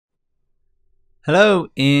Hello,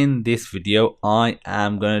 in this video I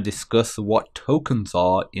am going to discuss what tokens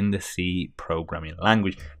are in the C programming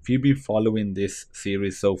language. If you've been following this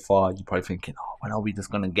series so far, you're probably thinking, oh, when are we just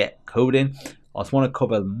going to get coding? I just want to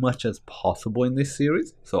cover as much as possible in this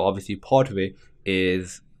series. So obviously part of it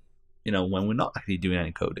is, when we're not actually doing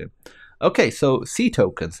any coding. Okay, so C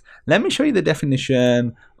tokens. Let me show you the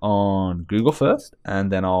definition on Google first,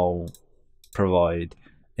 and then I'll provide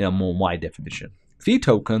more my definition. C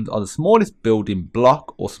tokens are the smallest building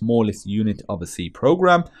block or smallest unit of a C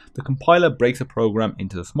program. The compiler breaks a program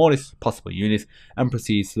into the smallest possible units and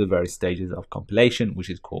proceeds to the various stages of compilation,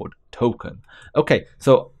 which is called token. Okay,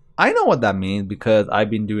 so I know what that means because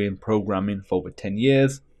I've been doing programming for over 10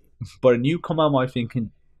 years, but a newcomer might be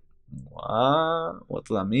thinking, what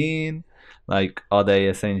does that mean? Like, are they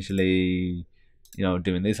essentially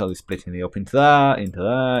doing this? Are they splitting it up into that,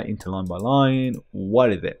 into line by line?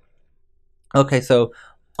 What is it? Okay, so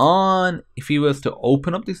if you was to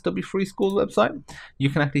open up this W3 School website, you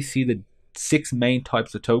can actually see the 6 main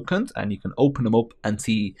types of tokens, and you can open them up and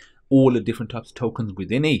see all the different types of tokens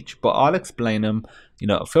within each. But I'll explain them.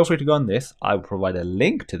 Feel free to go on this. I will provide a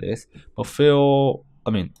link to this, but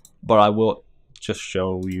I will just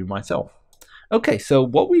show you myself. Okay, so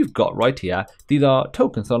what we've got right here, these are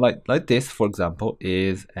tokens. So like this, for example,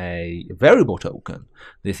 is a variable token.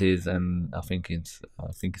 This is I think it's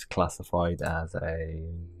classified as a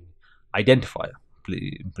identifier.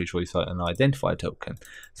 I'm pretty sure it's an identifier token.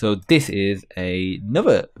 So this is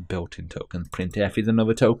another built-in token. Printf is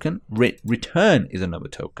another token. Return is another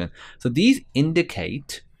token. So these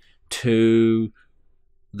indicate to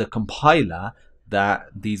the compiler that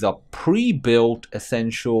these are pre-built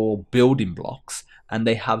essential building blocks and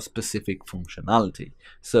they have specific functionality.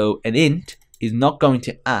 So an int is not going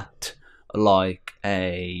to act like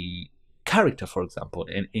a character, for example.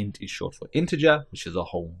 An int is short for integer, which is a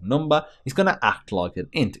whole number. It's going to act like an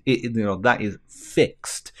int. That is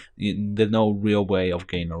fixed. There's no real way of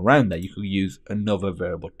getting around that. You could use another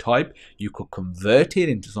variable type. You could convert it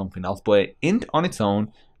into something else, but an int on its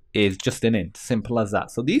own is just an int, simple as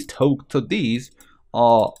that. So these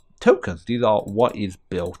are tokens. These are what is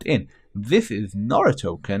built in. This is not a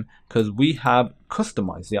token because we have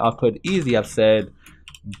customized it. I could easily have said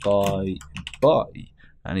by,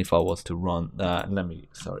 and if I was to run that,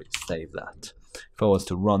 save that. If I was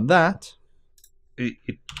to run that,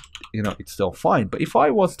 it's still fine. But if I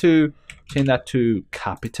was to change that to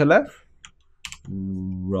capital F,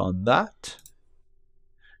 run that,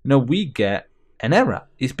 we get an error.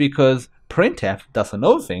 It's because printf, that's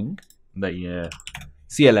another thing that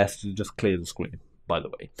CLS to just clear the screen, by the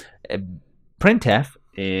way. Printf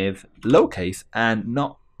is lowercase, and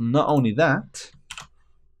not only that,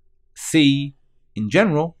 C in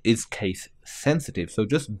general is case sensitive, so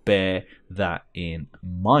just bear that in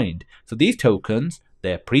mind. So these tokens,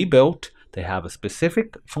 they're pre-built, they have a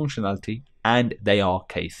specific functionality, and they are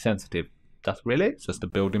case sensitive. That's really it. It's just the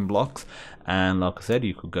building blocks. And like I said,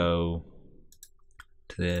 you could go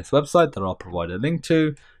to this website that I'll provide a link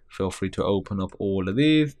to. Feel free to open up all of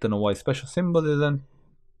these. Don't know why special symbol isn't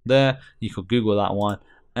there. You could Google that one,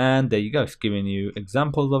 and there you go. It's giving you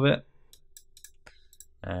examples of it.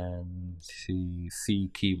 And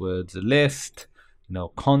see keywords list,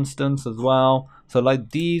 constants as well. So like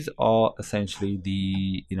these are essentially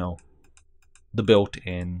the the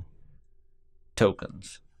built-in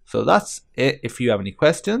tokens. So that's it. If you have any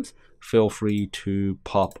questions, feel free to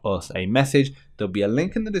pop us a message. There'll be a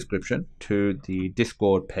link in the description to the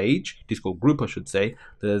Discord page, Discord group I should say.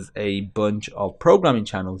 There's a bunch of programming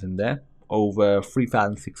channels in there, over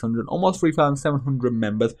 3,600, almost 3,700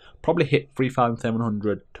 members, probably hit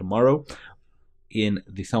 3,700 tomorrow in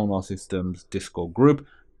the Sonar Systems Discord group.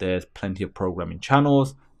 There's plenty of programming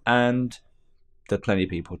channels and there's plenty of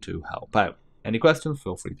people to help out. Any questions,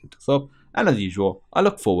 feel free to hit us up. And as usual, I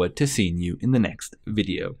look forward to seeing you in the next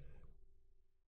video.